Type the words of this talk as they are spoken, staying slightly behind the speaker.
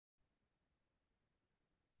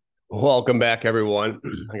Welcome back, everyone.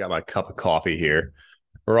 I got my cup of coffee here.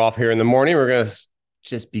 We're off here in the morning. We're going to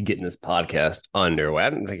just be getting this podcast underway. I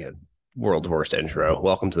don't think a world's worst intro.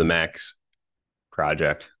 Welcome to the Max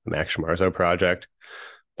Project, the Max Schmarzo Project,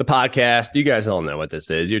 the podcast. You guys all know what this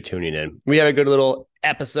is. You're tuning in. We have a good little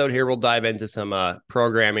episode here. We'll dive into some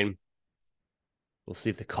programming. We'll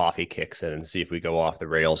see if the coffee kicks in and see if we go off the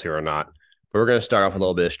rails here or not. But we're going to start off with a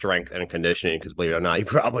little bit of strength and conditioning because, believe it or not, you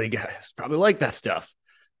probably guys probably like that stuff.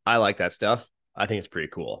 I like that stuff. I think it's pretty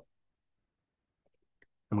cool.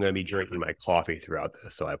 I'm going to be drinking my coffee throughout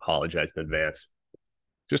this, so I apologize in advance.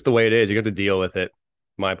 Just the way it is. You get to deal with it.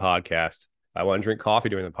 My podcast. I want to drink coffee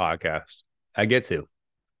during the podcast. I get to.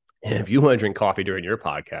 And if you want to drink coffee during your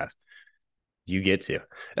podcast, you get to.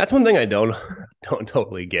 That's one thing I don't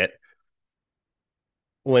totally get.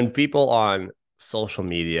 When people on social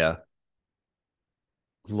media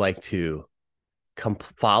like to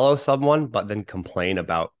follow someone, but then complain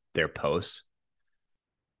about their posts.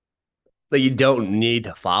 Like, you don't need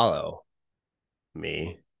to follow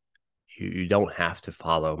me. You don't have to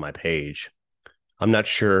follow my page. I'm not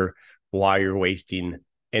sure why you're wasting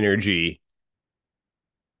energy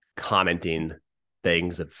commenting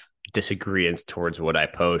things of disagreements towards what I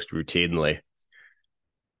post routinely,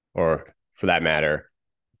 or for that matter,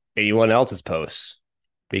 anyone else's posts,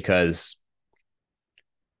 because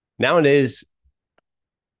nowadays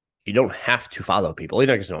you don't have to follow people. You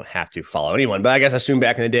don't have to follow anyone. But I guess assume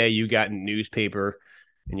back in the day you got a newspaper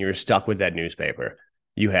and you were stuck with that newspaper.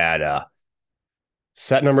 You had a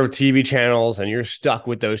set number of TV channels and you're stuck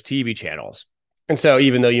with those TV channels. And so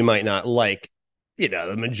even though you might not like,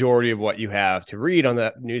 the majority of what you have to read on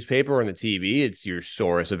that newspaper or on the TV, it's your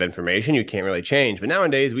source of information. You can't really change. But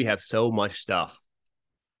nowadays we have so much stuff.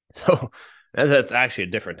 So that's actually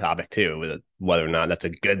a different topic too, whether or not that's a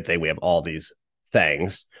good thing. We have all these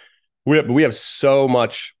things. We have so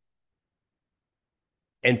much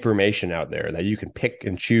information out there that you can pick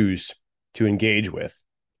and choose to engage with.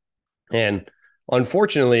 And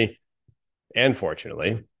unfortunately, and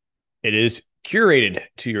fortunately, it is curated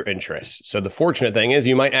to your interests. So the fortunate thing is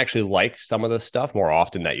you might actually like some of the stuff more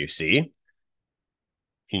often that you see.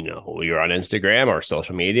 You're on Instagram or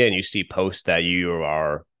social media and you see posts that you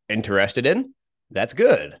are interested in. That's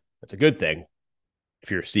good. That's a good thing if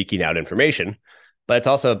you're seeking out information. But it's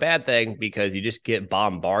also a bad thing because you just get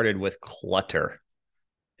bombarded with clutter.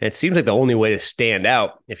 It seems like the only way to stand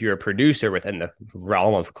out if you're a producer within the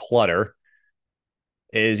realm of clutter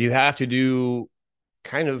is you have to do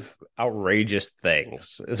kind of outrageous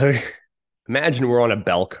things. So imagine we're on a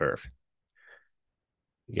bell curve.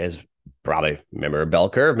 You guys probably remember a bell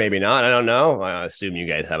curve, maybe not. I don't know. I assume you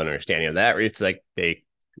guys have an understanding of that. It's like a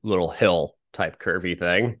little hill type curvy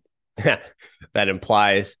thing that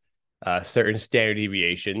implies certain standard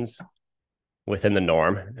deviations within the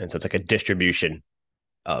norm. And so it's like a distribution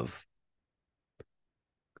of,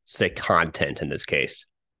 say, content in this case.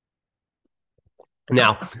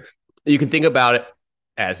 Now, you can think about it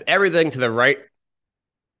as everything to the right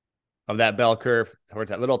of that bell curve towards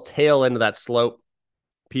that little tail end of that slope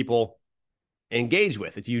people engage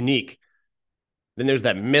with. It's unique. Then there's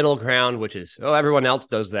that middle ground, which is, everyone else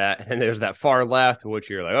does that. And then there's that far left, which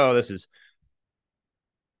you're like, this is,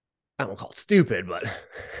 I don't call it stupid, but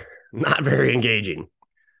not very engaging.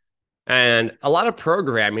 And a lot of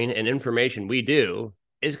programming and information we do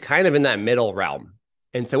is kind of in that middle realm.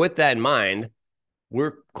 And so with that in mind,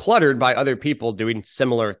 we're cluttered by other people doing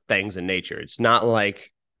similar things in nature. It's not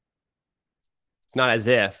as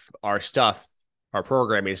if our stuff, our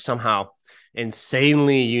programming is somehow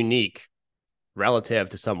insanely unique relative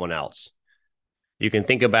to someone else. You can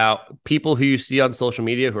think about people who you see on social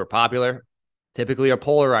media who are popular, typically are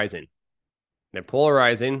polarizing. They're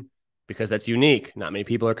polarizing because that's unique. Not many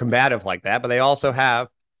people are combative like that, but they also have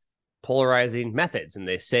polarizing methods. And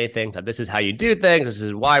they say things that this is how you do things, this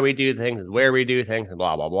is why we do things, this is where we do things, and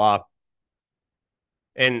blah, blah, blah.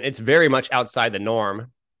 And it's very much outside the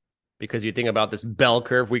norm because you think about this bell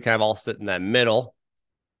curve, we kind of all sit in that middle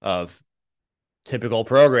of typical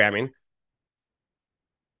programming.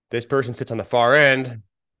 This person sits on the far end.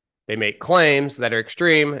 They make claims that are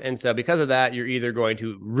extreme. And so because of that, you're either going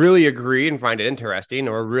to really agree and find it interesting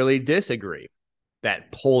or really disagree.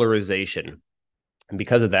 That polarization. And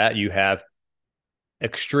because of that, you have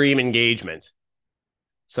extreme engagement.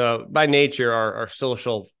 So by nature, our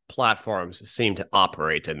social platforms seem to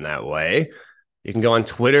operate in that way. You can go on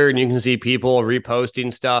Twitter and you can see people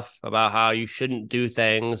reposting stuff about how you shouldn't do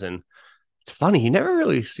things. And it's funny, you don't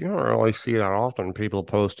really see that often, people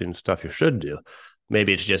posting stuff you should do.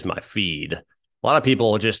 Maybe it's just my feed. A lot of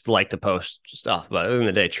people just like to post stuff, but at the end of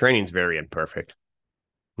the day, training's very imperfect.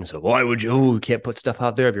 And so why would you can't put stuff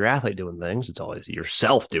out there of your athlete doing things? It's always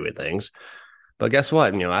yourself doing things. But guess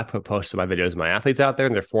what? I put posts of my videos of my athletes out there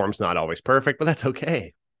and their form's not always perfect, but that's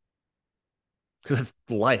okay. Because it's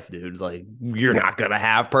life, dude. Like, you're not going to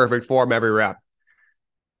have perfect form every rep.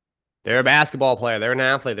 They're a basketball player. They're an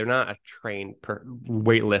athlete. They're not a trained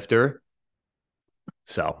weightlifter.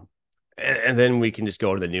 So, and then we can just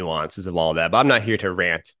go to the nuances of all of that. But I'm not here to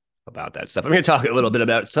rant about that stuff. I'm here to talk a little bit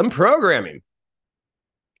about some programming.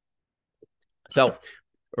 So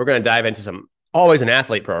we're going to dive into some always an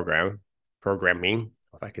athlete programming.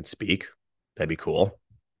 If I could speak, that'd be cool.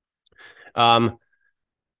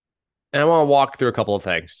 And I want to walk through a couple of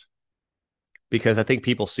things because I think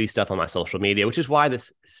people see stuff on my social media, which is why that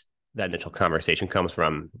initial conversation comes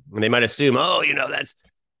from. And they might assume, oh,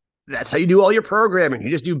 that's how you do all your programming. You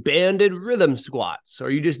just do banded rhythm squats, or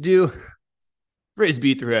you just do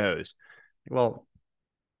frisbee throws. Well,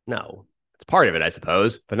 no, it's part of it, I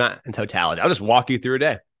suppose, but not in totality. I'll just walk you through a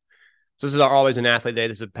day. So this is our Always an Athlete day.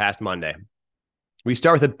 This is past Monday. We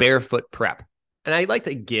start with a barefoot prep. And I like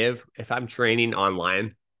to give, if I'm training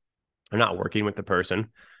online, I'm not working with the person,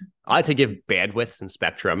 I like to give bandwidths and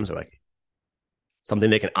spectrums, or like something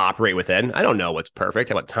they can operate within. I don't know what's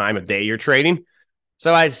perfect, what time of day you're training.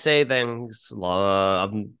 So I'd say things,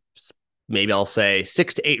 maybe I'll say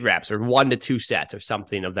 6 to 8 reps or 1 to 2 sets or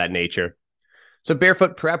something of that nature. So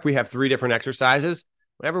barefoot prep, we have 3 different exercises.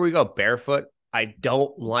 Whenever we go barefoot, I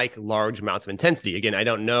don't like large amounts of intensity. Again, I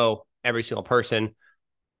don't know every single person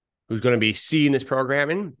who's going to be seeing this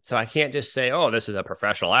programming. So I can't just say, oh, this is a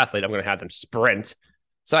professional athlete, I'm going to have them sprint.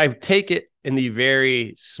 So I take it in the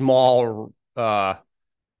very small, I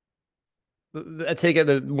take it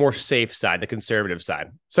the more safe side, the conservative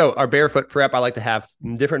side. So our barefoot prep, I like to have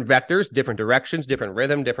different vectors, different directions, different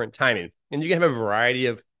rhythm, different timing. And you can have a variety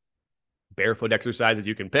of barefoot exercises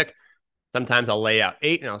you can pick. Sometimes I'll lay out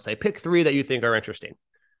 8 and I'll say, pick 3 that you think are interesting.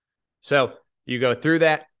 So you go through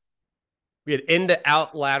that. We had in to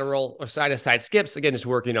out, lateral, or side to side skips. Again, just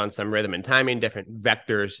working on some rhythm and timing, different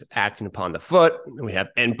vectors acting upon the foot. We have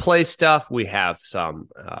end play stuff. We have some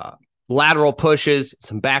lateral pushes,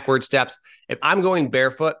 some backward steps. If I'm going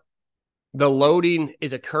barefoot, the loading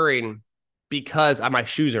is occurring because my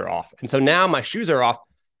shoes are off. And so now my shoes are off.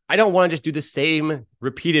 I don't want to just do the same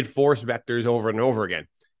repeated force vectors over and over again.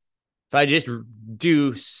 If I just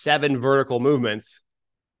do 7 vertical movements,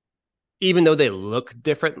 even though they look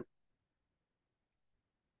different,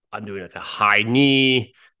 I'm doing like a high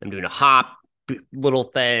knee, I'm doing a hop little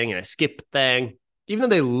thing and a skip thing. Even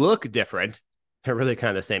though they look different, they're really kind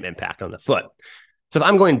of the same impact on the foot. So if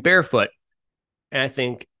I'm going barefoot and I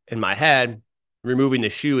think in my head, removing the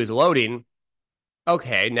shoe is loading,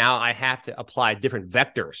 okay, now I have to apply different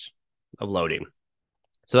vectors of loading.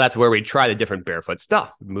 So that's where we try the different barefoot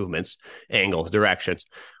stuff, movements, angles, directions,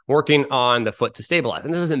 working on the foot to stabilize.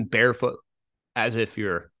 And this isn't barefoot as if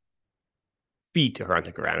your feet are on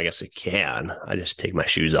the ground. I guess you can. I just take my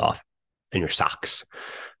shoes off and your socks.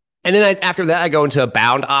 And then after that, I go into a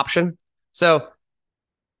bound option. So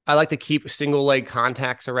I like to keep single leg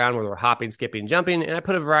contacts around where we're hopping, skipping, jumping, and I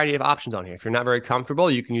put a variety of options on here. If you're not very comfortable,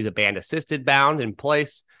 you can use a band assisted bound in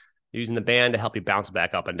place, using the band to help you bounce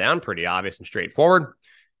back up and down. Pretty obvious and straightforward.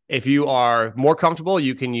 If you are more comfortable,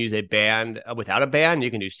 you can use a band without a band.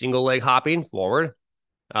 You can do single leg hopping forward.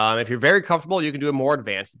 If you're very comfortable, you can do a more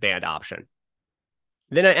advanced band option.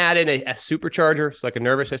 Then I add in a supercharger, so like a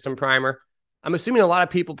nervous system primer. I'm assuming a lot of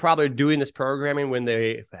people probably are doing this programming when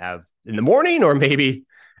they have in the morning or maybe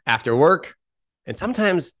after work. And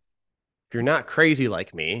sometimes if you're not crazy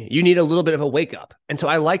like me, you need a little bit of a wake up. And so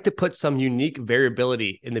I like to put some unique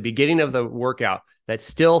variability in the beginning of the workout that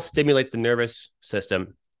still stimulates the nervous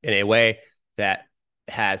system in a way that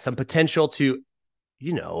has some potential to,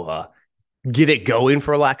 get it going,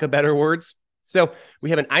 for lack of better words. So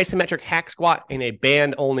we have an isometric hack squat and a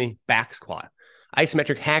band-only back squat.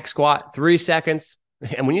 Isometric hack squat, 3 seconds.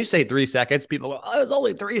 And when you say 3 seconds, people go, oh, it's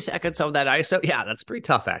only 3 seconds of that ISO. Yeah, that's pretty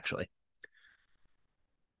tough, actually.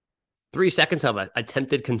 3 seconds of an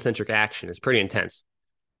attempted concentric action is pretty intense.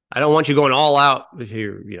 I don't want you going all out if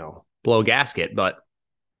you, blow gasket, but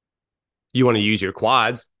you want to use your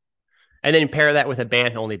quads. And then pair that with a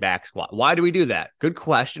band-only back squat. Why do we do that? Good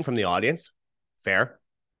question from the audience. Fair.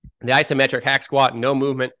 The isometric hack squat, no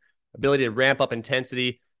movement, ability to ramp up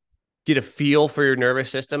intensity, get a feel for your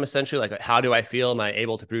nervous system, essentially, like how do I feel? Am I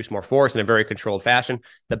able to produce more force in a very controlled fashion?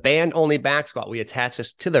 The band-only back squat, we attach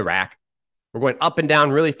this to the rack. We're going up and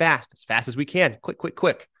down really fast as we can.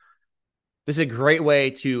 Quick. This is a great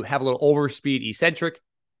way to have a little overspeed eccentric.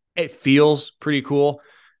 It feels pretty cool.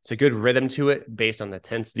 It's a good rhythm to it based on the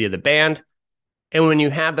intensity of the band. And when you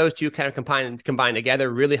have those two kind of combined together,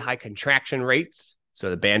 really high contraction rates, so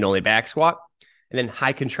the band only back squat, and then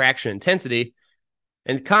high contraction intensity,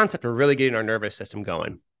 and the concept of really getting our nervous system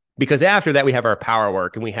going. Because after that, we have our power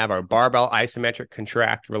work and we have our barbell isometric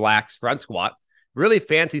contract, relax front squat. Really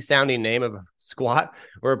fancy sounding name of a squat,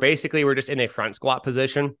 where basically we're just in a front squat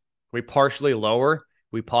position. We partially lower,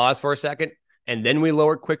 we pause for a second, and then we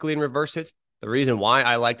lower quickly and reverse it. The reason why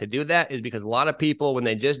I like to do that is because a lot of people, when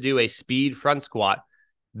they just do a speed front squat,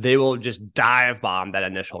 they will just dive bomb that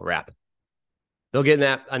initial rep. They'll get in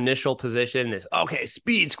that initial position. It's okay,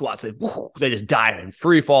 speed squats. They just dive and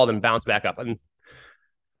free fall, then bounce back up. And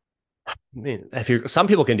I mean, some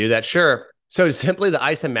people can do that, sure. So simply the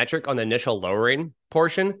isometric on the initial lowering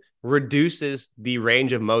portion reduces the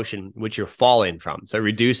range of motion which you're falling from. So it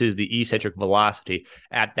reduces the eccentric velocity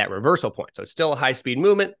at that reversal point. So it's still a high speed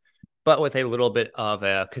movement, but with a little bit of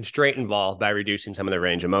a constraint involved by reducing some of the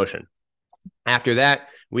range of motion. After that,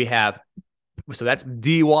 we have, so that's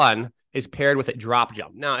D1 is paired with a drop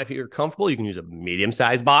jump. Now, if you're comfortable, you can use a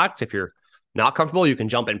medium-sized box. If you're not comfortable, you can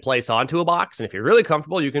jump in place onto a box. And if you're really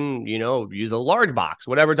comfortable, you can, use a large box,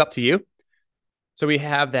 whatever's up to you. So we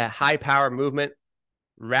have that high power movement,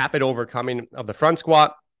 rapid overcoming of the front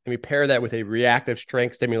squat, and we pair that with a reactive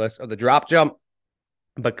strength stimulus of the drop jump.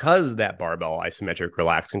 Because that barbell isometric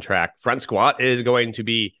relax contract front squat is going to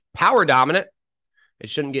be power dominant, it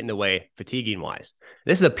shouldn't get in the way fatiguing wise.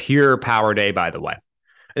 This is a pure power day, by the way.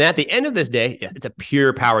 And at the end of this day, it's a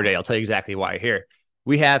pure power day. I'll tell you exactly why here.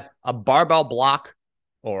 We have a barbell block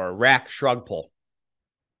or rack shrug pull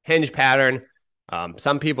hinge pattern.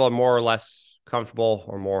 Some people are more or less comfortable,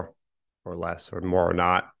 or more or less, or more or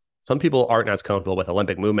not. Some people aren't as comfortable with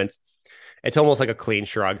Olympic movements. It's almost like a clean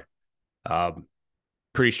shrug.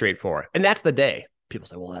 Pretty straightforward. And that's the day. People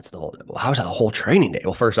say, well, how's that a whole training day?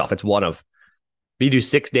 Well, first off, it's one of, you do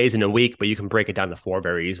 6 days in a week, but you can break it down to 4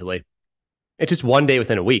 very easily. It's just one day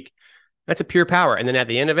within a week. That's a pure power. And then at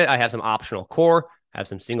the end of it, I have some optional core, have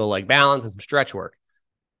some single leg balance, and some stretch work.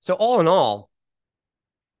 So all in all,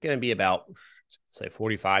 going to be about, say,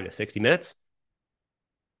 45 to 60 minutes.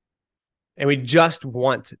 And we just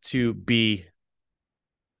want to be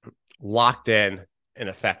locked in and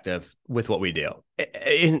effective with what we do.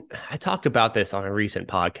 And I talked about this on a recent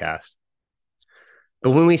podcast.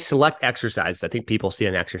 But when we select exercises, I think people see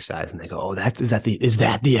an exercise and they go, "Oh, is that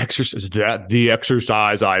the exercise? Is that the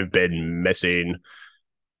exercise I've been missing?"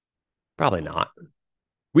 Probably not.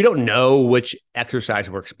 We don't know which exercise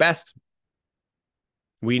works best.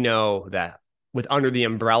 We know that with under the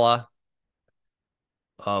umbrella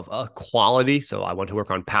of a quality, so I want to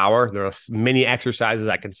work on power, there are many exercises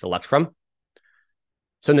I can select from.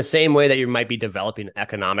 So in the same way that you might be developing an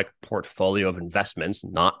economic portfolio of investments,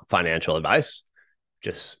 not financial advice,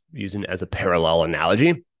 just using it as a parallel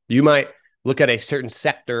analogy, you might look at a certain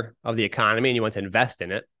sector of the economy and you want to invest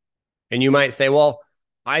in it. And you might say, well,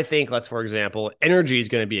 I think, for example, energy is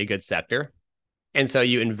going to be a good sector. And so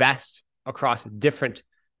you invest across different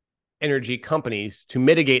energy companies to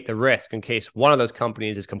mitigate the risk in case one of those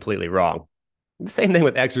companies is completely wrong. The same thing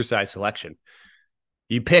with exercise selection.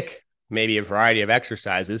 You pick maybe a variety of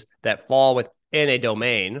exercises that fall within a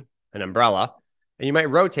domain, an umbrella, and you might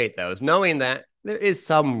rotate those, knowing that there is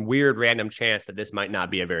some weird random chance that this might not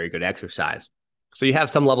be a very good exercise. So you have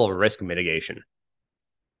some level of risk mitigation.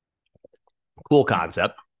 Cool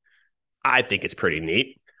concept. I think it's pretty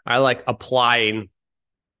neat. I like applying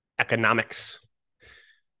economics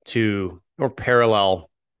to, or parallel,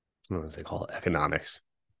 what do they call it? Economics.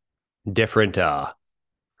 Different, why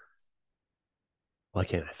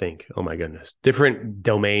can't I think? Oh my goodness. Different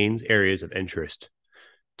domains, areas of interest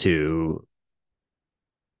to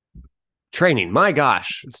training. My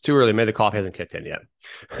gosh, it's too early. Maybe the coffee hasn't kicked in yet.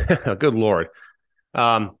 Good Lord.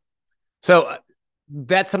 So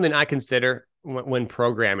that's something I consider when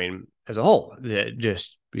programming as a whole.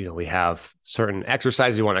 Just, we have certain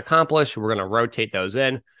exercises you want to accomplish. We're going to rotate those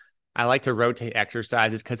in. I like to rotate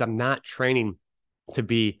exercises because I'm not training to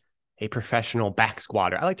be a professional back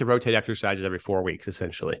squatter. I like to rotate exercises every 4 weeks,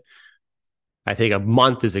 essentially. I think a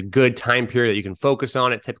month is a good time period that you can focus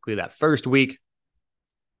on it. Typically that first week,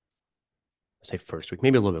 say first week,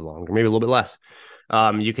 maybe a little bit longer, maybe a little bit less.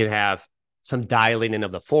 You can have some dialing in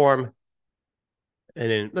of the form. And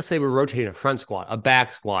then let's say we're rotating a front squat, a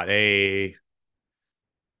back squat,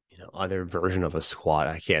 other version of a squat.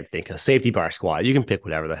 I can't think, a safety bar squat. You can pick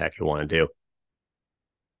whatever the heck you want to do.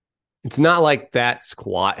 It's not like that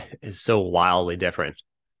squat is so wildly different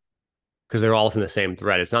because they're all within the same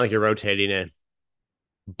thread. It's not like you're rotating a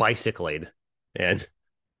bicycling and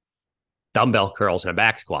dumbbell curls and a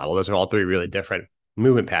back squat. Well, those are all three really different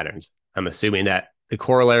movement patterns. I'm assuming that the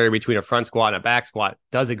corollary between a front squat and a back squat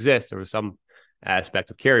does exist. There was some aspect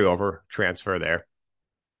of carryover transfer there.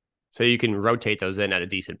 So you can rotate those in at a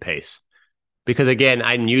decent pace. Because again,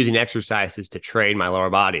 I'm using exercises to train my lower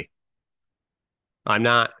body. I'm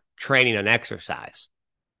not training an exercise.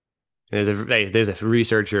 There's a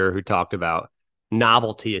researcher who talked about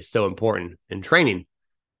novelty is so important in training.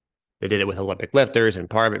 They did it with Olympic lifters, and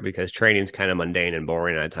part of it because training is kind of mundane and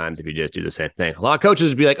boring at times if you just do the same thing. A lot of coaches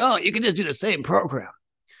would be like, oh, you can just do the same program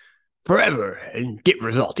forever and get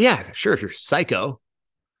results. Yeah, sure, if you're psycho,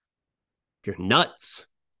 if you're nuts,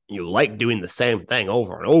 you like doing the same thing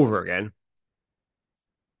over and over again.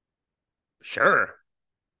 Sure.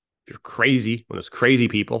 If you're crazy, one of those crazy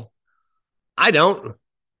people. I don't.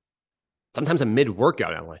 Sometimes I'm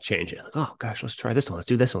mid-workout, I want to change it. Like, oh, gosh, let's try this one. Let's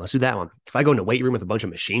do this one. Let's do that one. If I go into a weight room with a bunch of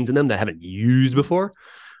machines in them that I haven't used before,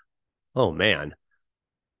 oh, man.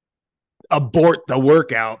 Abort the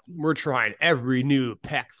workout. We're trying every new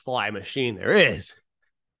pec fly machine there is.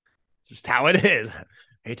 It's just how it is.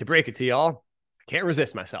 I hate to break it to y'all. I can't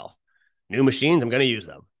resist myself. New machines, I'm going to use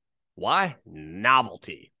them. Why?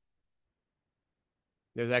 Novelty.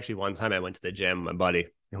 There's actually one time I went to the gym with my buddy,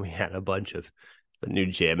 and we had a bunch of the new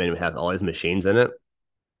gym, and we had all these machines in it.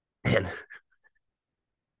 And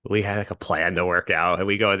we had like a plan to work out, and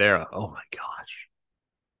we go there. Oh my gosh.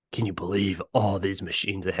 Can you believe all these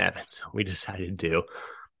machines it have? And so we decided to do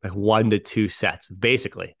like 1 to 2 sets of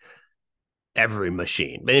basically every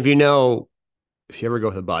machine. But if you ever go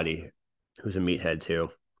with a buddy who's a meathead too,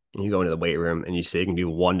 and you go into the weight room and you say you can do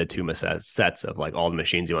 1 to 2 sets of like all the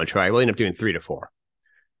machines you want to try, we'll end up doing 3 to 4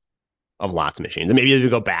 of lots of machines. And maybe you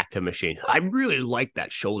go back to machine. I really like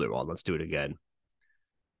that shoulder one. Let's do it again.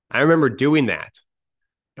 I remember doing that.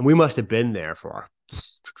 And we must have been there for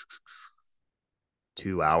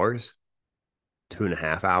 2 hours,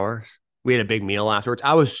 2.5 hours. We had a big meal afterwards.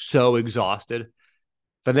 I was so exhausted.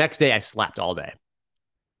 The next day, I slept all day.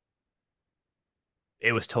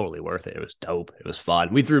 It was totally worth it. It was dope. It was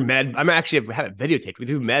fun. We threw I have it videotaped. We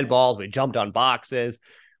threw med balls. We jumped on boxes.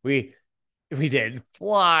 We did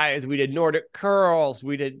flies. We did Nordic curls.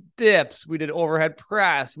 We did dips. We did overhead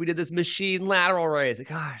press. We did this machine lateral raise.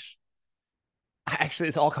 Gosh,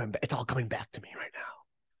 it's all coming back. It's all coming back to me right now.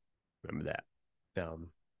 Remember that.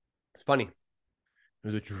 It's funny. It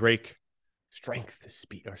was a Drake strength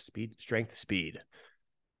speed.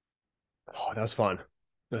 Oh, that was fun.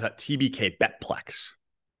 It was at TBK Betplex.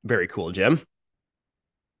 Very cool gym.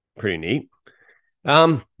 Pretty neat.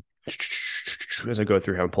 As I go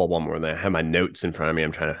through here and pull one more, and I have my notes in front of me.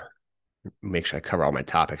 I'm trying to make sure I cover all my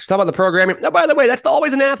topics. Talk about the programming. Oh, by the way, that's the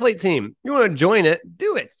Always an Athlete team. You want to join it?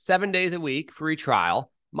 Do it. 7 days a week, free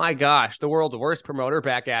trial. My gosh, the world's worst promoter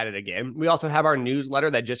back at it again. We also have our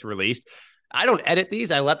newsletter that just released. I don't edit these.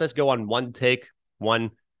 I let this go on one take,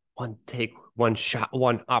 one shot,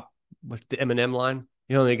 one up with the Eminem line.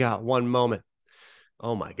 You only got one moment.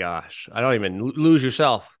 Oh my gosh. I don't even lose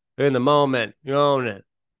yourself in the moment. You own it.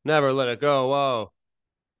 Never let it go. Whoa.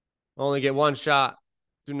 Only get one shot.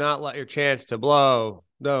 Do not let your chance to blow.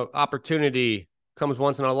 The opportunity comes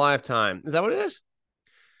once in a lifetime. Is that what it is?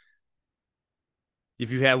 If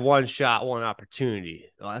you have one shot, one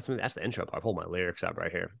opportunity. Oh, that's the intro part. I pulled my lyrics up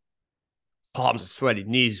right here. Palms are sweaty,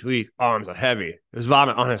 knees weak, arms are heavy. There's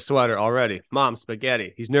vomit on his sweater already. Mom's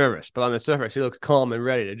spaghetti. He's nervous, but on the surface, he looks calm and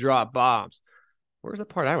ready to drop bombs. Where's the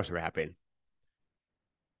part I was rapping?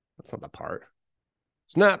 That's not the part.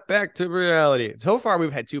 Snap back to reality. So far,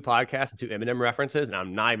 we've had 2 podcasts and 2 Eminem references, and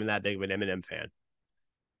I'm not even that big of an Eminem fan.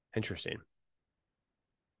 Interesting.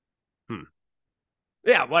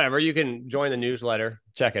 Yeah, whatever. You can join the newsletter.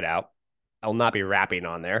 Check it out. I will not be rapping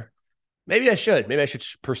on there. Maybe I should. Maybe I should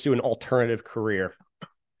pursue an alternative career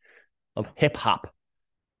of hip-hop.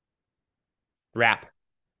 Rap.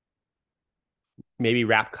 Maybe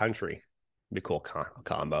rap country. Be a cool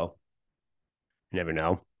combo. You never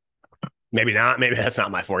know. Maybe not. Maybe that's not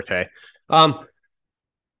my forte. I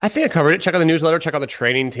think I covered it. Check out the newsletter. Check out the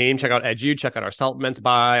training team. Check out Edu. Check out our supplements.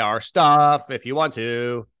 Buy our stuff if you want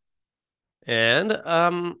to. And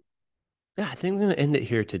yeah, I think I'm going to end it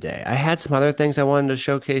here today. I had some other things I wanted to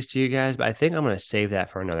showcase to you guys, but I think I'm going to save that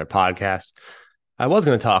for another podcast. I was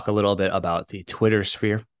going to talk a little bit about the Twitter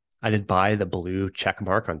sphere. I did buy the blue check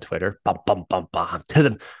mark on Twitter. Bum, bum, bum, bum. To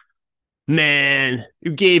the man.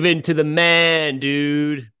 You gave in to the man,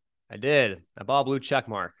 dude. I did. I bought a blue check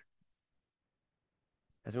mark.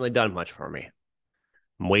 Hasn't really done much for me.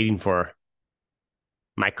 I'm waiting for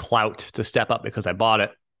my clout to step up because I bought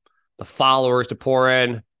it. The followers to pour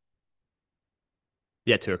in.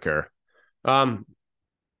 Yet to occur. I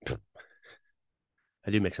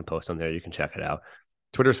do make some posts on there. You can check it out.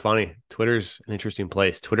 Twitter's funny. Twitter's an interesting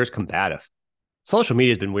place. Twitter's combative. Social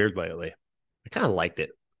media has been weird lately. I kind of liked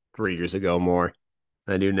it 3 years ago more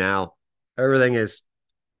than I do now. Everything is,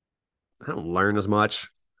 I don't learn as much.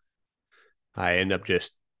 I end up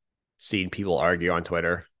just seeing people argue on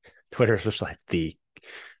Twitter. Twitter's just like it's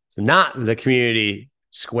not the community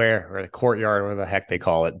square or the courtyard, whatever the heck they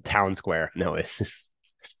call it, town square. No, it's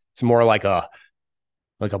more like a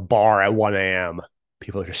bar at 1 a.m.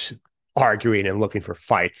 People are just arguing and looking for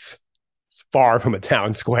fights. It's far from a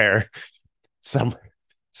town square. Some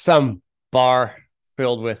some bar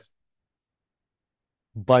filled with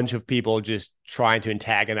a bunch of people just trying to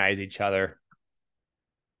antagonize each other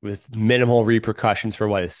with minimal repercussions for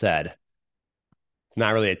what is said. It's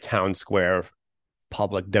not really a town square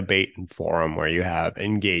public debate and forum where you have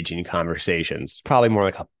engaging conversations. It's probably more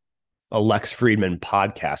like a Lex Friedman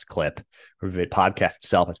podcast clip, or the podcast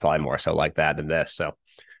itself is probably more so like that than this. So,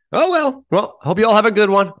 oh well. Hope you all have a good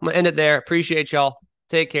one. I'm gonna end it there. Appreciate y'all.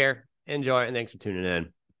 Take care. Enjoy, and thanks for tuning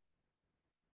in.